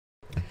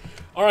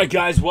Alright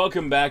guys,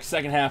 welcome back.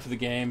 Second half of the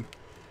game.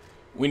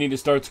 We need to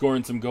start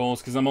scoring some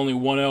goals because I'm only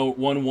 1-0,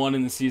 1-1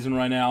 in the season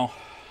right now.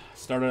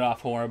 Started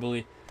off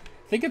horribly.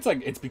 I think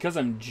it's because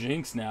I'm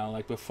jinxed now,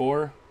 like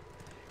before.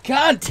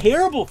 God,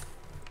 terrible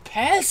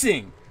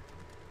passing!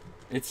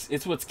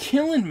 It's what's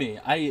killing me.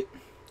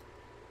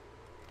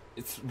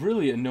 It's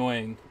really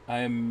annoying.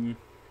 I'm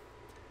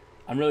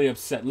really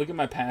upset. Look at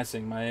my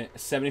passing. My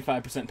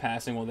 75%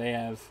 passing while they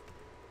have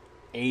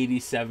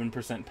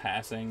 87%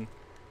 passing.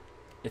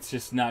 It's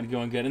just not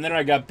going good. And then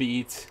I got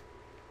beat.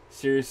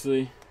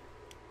 Seriously.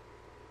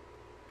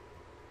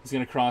 He's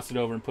going to cross it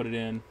over and put it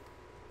in.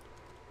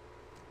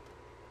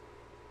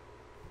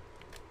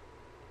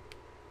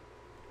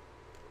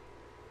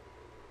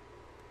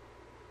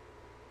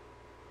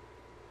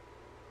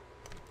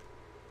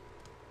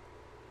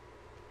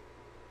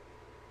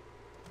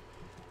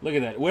 Look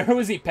at that. Where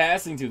was he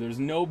passing to? There's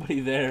nobody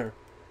there.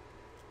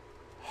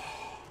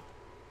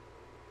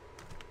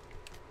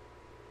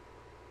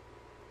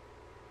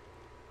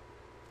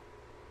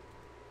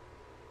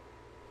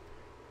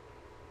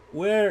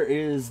 Where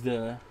is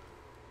the...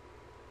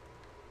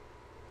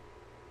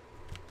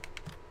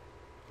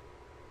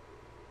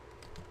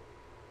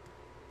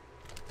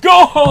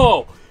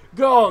 Go!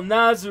 Go,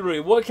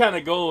 Nazari. What kind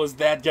of goal was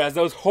that, guys?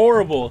 That was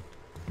horrible.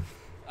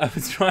 I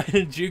was trying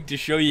to juke to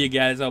show you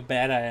guys how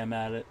bad I am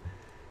at it.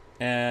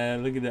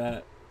 And look at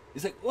that.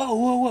 He's like, whoa,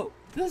 whoa, whoa.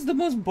 This is the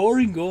most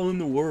boring goal in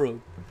the world.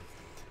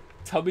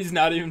 Tubby's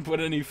not even put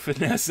any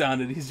finesse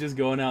on it. He's just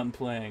going out and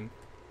playing.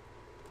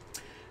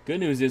 Good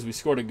news is we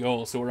scored a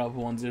goal, so we're up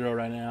 1-0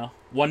 right now.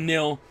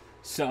 1-0.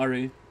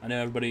 Sorry. I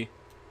know everybody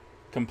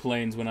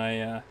complains when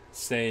I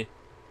say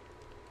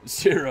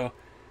 0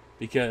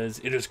 because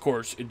it is, of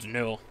course, it's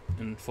 0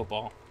 in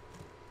football.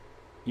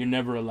 You're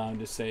never allowed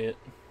to say it.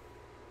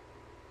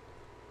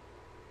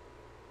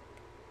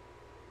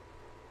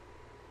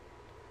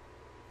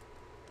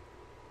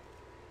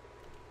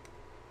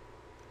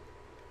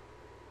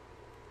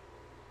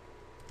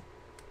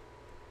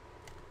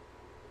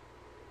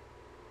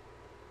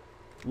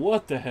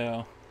 What the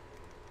hell?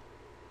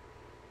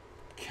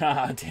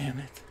 God damn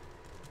it.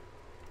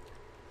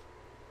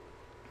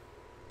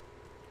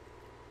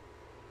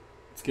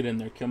 Let's get in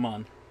there. Come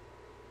on.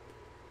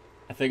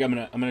 I think I'm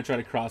gonna try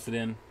to cross it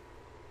in.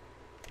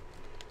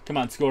 Come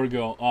on, score a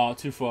goal. Oh,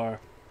 too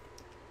far.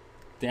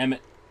 Damn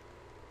it.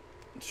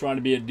 I was trying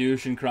to be a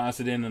douche and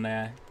cross it in, and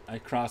I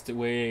crossed it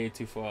way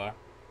too far.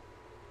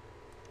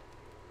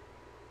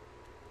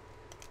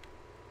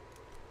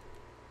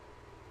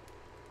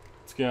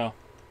 Let's go.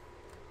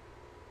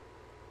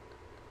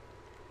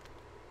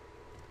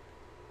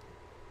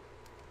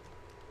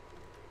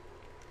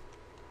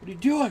 What are you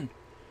doing?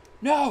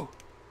 No!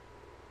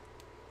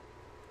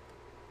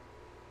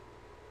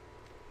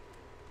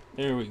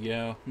 There we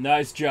go.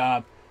 Nice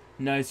job.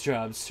 Nice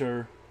job,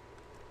 sir.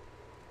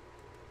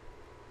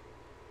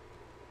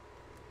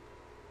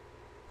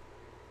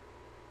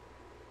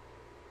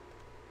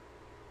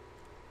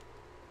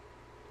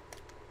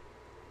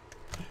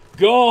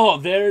 Goal!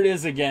 There it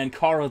is again.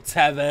 Carl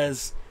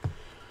Tevez.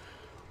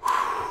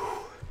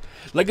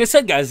 Like I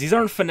said, guys, these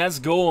aren't finesse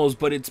goals,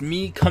 but it's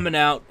me coming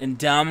out and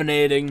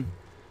dominating.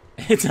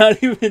 It's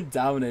not even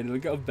dominating.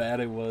 Look how bad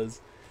it was.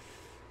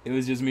 It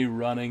was just me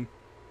running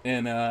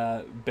and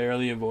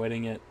barely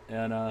avoiding it.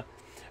 And I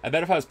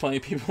bet if I was playing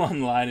people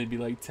online, it'd be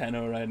like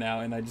 10-0 right now,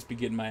 and I'd just be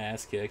getting my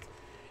ass kicked.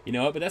 You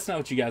know what? But that's not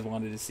what you guys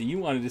wanted to see. You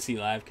wanted to see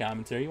live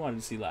commentary. You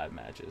wanted to see live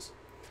matches.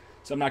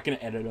 So I'm not going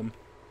to edit them.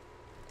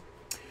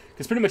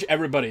 Because pretty much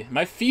everybody...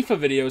 My FIFA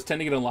videos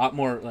tend to get a lot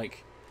more,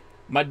 like...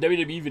 My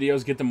WWE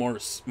videos get the more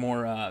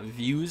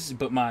views,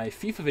 but my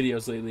FIFA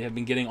videos lately have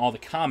been getting all the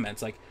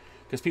comments, like,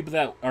 because people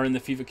that are in the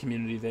FIFA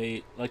community,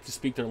 they like to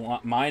speak their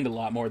mind a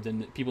lot more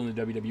than people in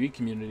the WWE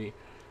community,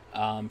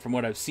 from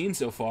what I've seen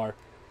so far.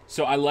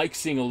 So I like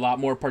seeing a lot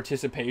more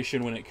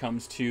participation when it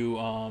comes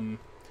to,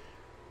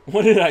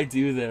 what did I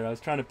do there? I was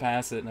trying to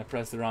pass it and I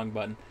pressed the wrong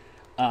button.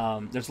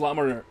 There's a lot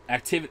more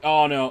activity.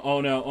 Oh no,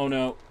 oh no, oh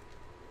no.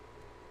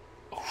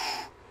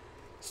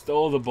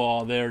 Stole the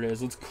ball. There it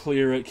is. Let's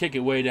clear it. Kick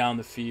it way down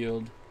the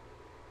field.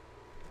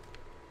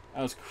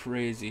 That was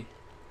crazy.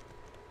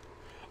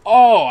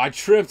 Oh, I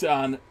tripped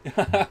on.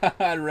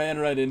 I ran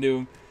right into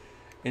him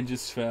and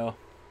just fell.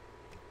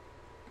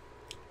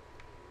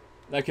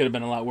 That could have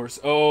been a lot worse.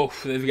 Oh,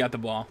 they've got the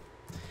ball.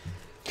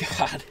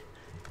 God.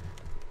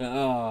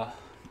 Oh,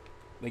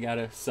 they got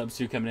a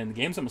substitute coming in. The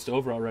game's almost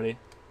over already.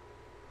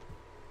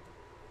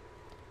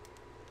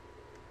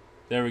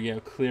 There we go.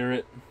 Clear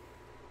it.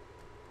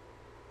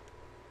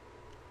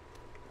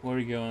 Where are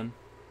we going?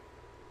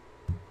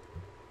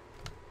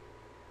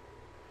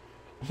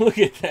 Look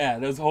at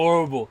that. That was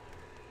horrible.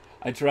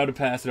 I tried to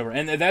pass it over.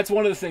 And that's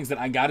one of the things that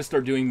I got to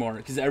start doing more,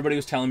 because everybody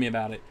was telling me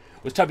about it.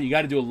 Was Tubby, you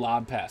got to do a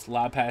lob pass.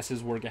 Lob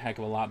passes work a heck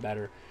of a lot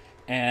better.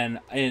 And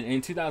in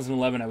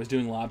 2011, I was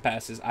doing lob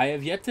passes. I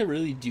have yet to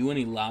really do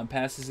any lob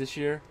passes this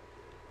year.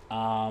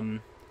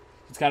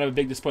 It's kind of a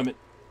big disappointment.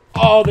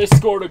 Oh, they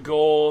scored a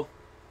goal.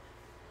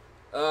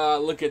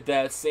 Look at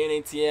that.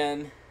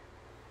 Etienne.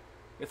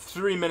 It's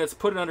 3 minutes.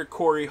 Put it under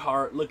Corey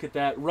Hart. Look at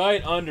that.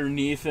 Right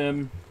underneath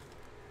him.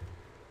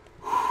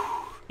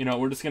 You know,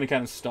 we're just going to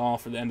kind of stall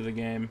for the end of the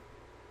game.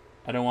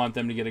 I don't want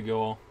them to get a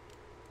goal.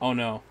 Oh,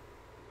 no.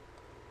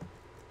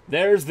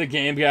 There's the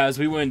game, guys.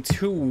 We win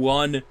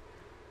 2-1.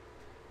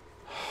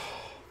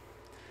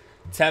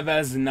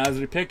 Tevez and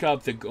Nasri pick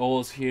up the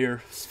goals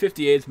here.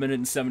 58th minute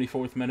and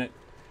 74th minute.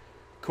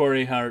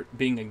 Corey Hart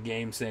being a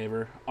game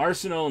saver.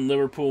 Arsenal and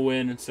Liverpool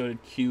win, and so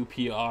did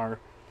QPR.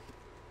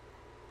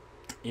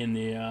 In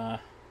the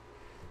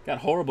got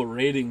horrible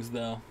ratings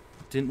though.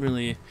 Didn't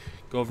really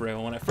go over it.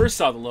 When I first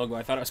saw the logo,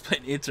 I thought I was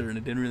playing Inter, and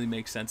it didn't really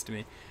make sense to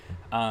me.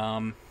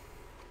 But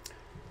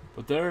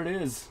there it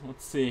is.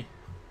 Let's see.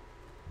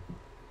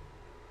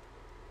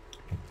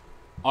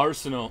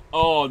 Arsenal.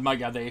 Oh my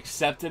God, they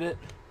accepted it.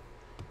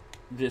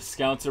 The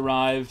scouts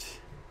arrived.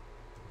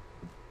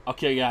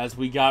 Okay, guys,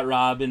 we got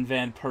Robin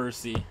Van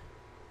Persie.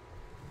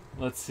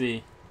 Let's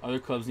see. Other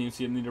clubs need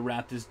to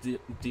wrap this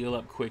deal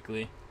up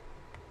quickly.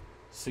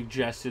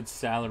 Suggested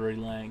salary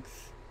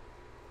length.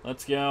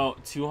 Let's go.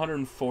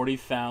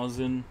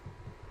 240,000,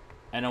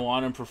 and I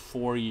want him for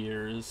 4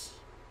 years.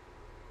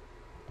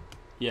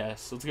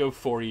 Yes, let's go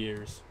 4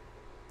 years.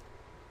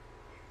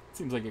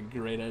 Seems like a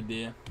great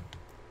idea.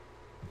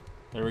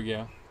 There we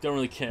go. Don't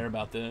really care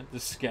about the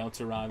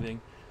scouts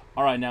arriving.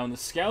 All right, now when the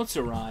scouts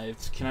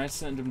arrived, can I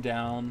send them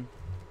down?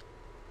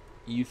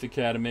 Youth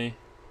Academy,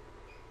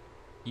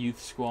 Youth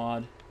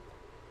Squad,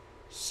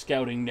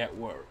 Scouting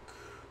Network.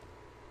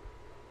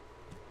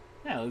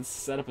 Yeah, let's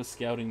set up a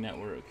scouting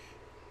network.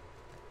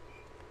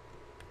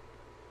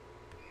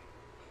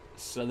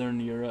 Southern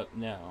Europe,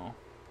 no.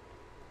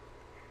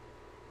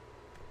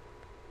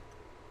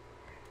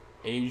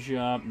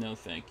 Asia, no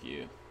thank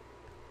you.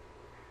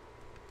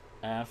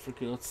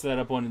 Africa, let's set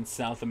up one in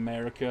South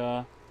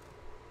America.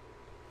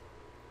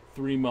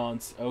 3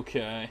 months,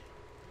 okay.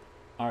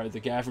 Alright,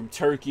 the guy from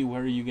Turkey,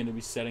 where are you going to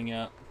be setting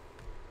up?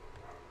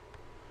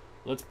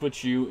 Let's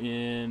put you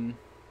in...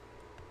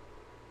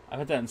 I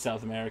put that in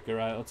South America,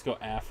 right? Let's go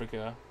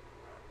Africa.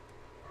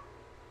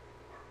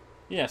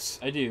 Yes,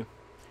 I do.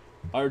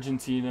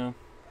 Argentina.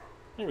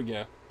 There we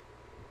go.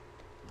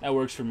 That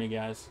works for me,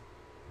 guys.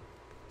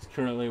 It's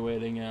currently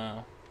waiting,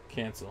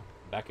 cancel.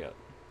 Back up.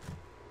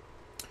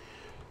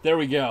 There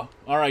we go.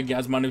 Alright,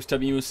 guys, my name's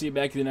Tubby. We'll see you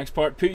back in the next part. Peace.